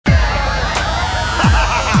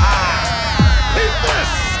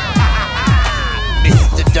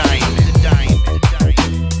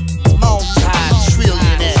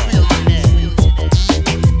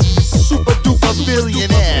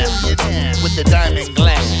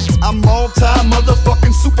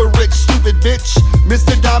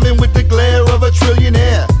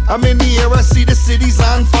I'm in the air, I see the city's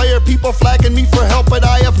on fire. People flagging me for help, but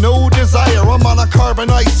I have no desire. I'm on a carbon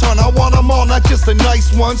ice hunt, I want them all, not just the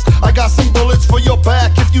nice ones. I got some bullets for your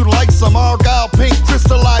back if you like some. Argyle pink,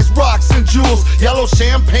 crystallized rocks and jewels. Yellow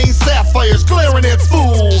champagne sapphires, glaring at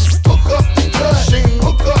fools. Hook up the cut,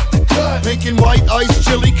 hook up the cut. Making white ice,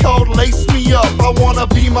 chili cold, lace me up. I wanna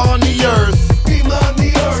beam on the earth. Beam on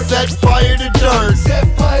the earth. Set fire to dirt.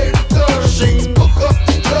 Set fire to dirt. Shing, hook up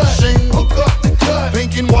the cut. Shing, hook up the cut.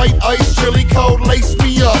 Pink and white ice, chili cold, lace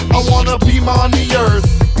me up. I wanna beam on the earth.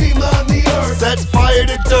 Beam on the earth. Set fire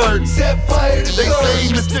to dirt. Set fire to dirt. They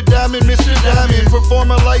say, Mr. Diamond,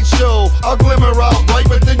 perform a light show. I'll glimmer out bright,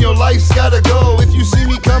 but then your life's gotta go. If you see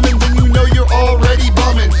me coming, then you know you're already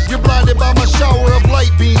bumming. You're blinded by my shower of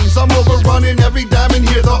light beams. I'm overrunning every diamond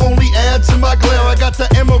here. The only add to my glare, I got the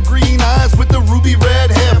emerald green eyes with the ruby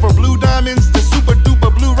red hair. For blue diamonds, the super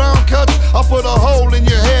duper blue round cuts, I'll put a hole in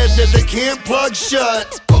your head that they can't plug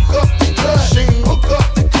shut. Hook up the cut, shing, hook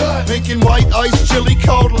up the cut. Pink and white ice, chili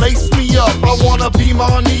cold, lace me up. I wanna beam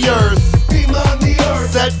on the earth. Beam on the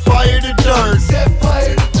earth. Set fire to dirt. Set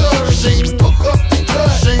fire to dirt. Shing, hook up the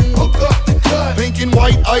cut. Shing, hook up the cut. Pink and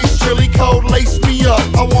white ice, chili cold, lace me up.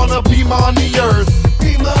 I wanna beam on the earth.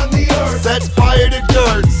 Beam on the earth. Set fire to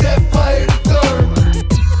dirt. Set fire to dirt.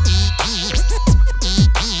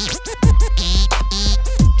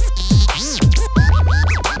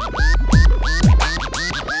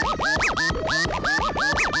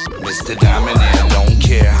 Mr. Diamond, don't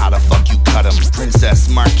care how the fuck you cut them. Princess,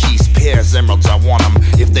 Marquise, pears, emeralds, I want them.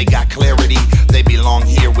 If they got clarity, they belong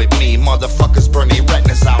here with me. Motherfuckers burn their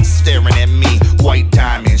retinas out staring at me. White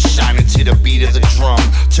diamonds shining to the beat of the drum.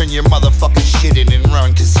 Turn your motherfucking shit in and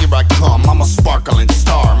run, cause here I come. I'm a sparkling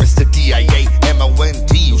star, Mr.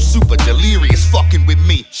 D-I-A-M-O-N-D. You super delirious fucking with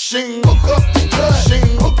me. Shing, hook up the cut.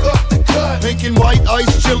 Shing, hook up the cut. Pink and white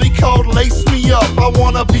ice, chili cold, lace me up. I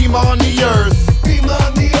wanna beam on the earth. Beam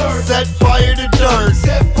on the earth. Set fire to dirt.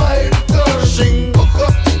 Set fire to dirt. Shing, hook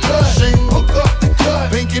up the cut. Shing, hook up the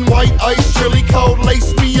cut. Pink and white ice, chili cold,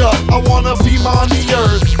 lace me up. I wanna beam on the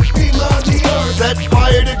earth.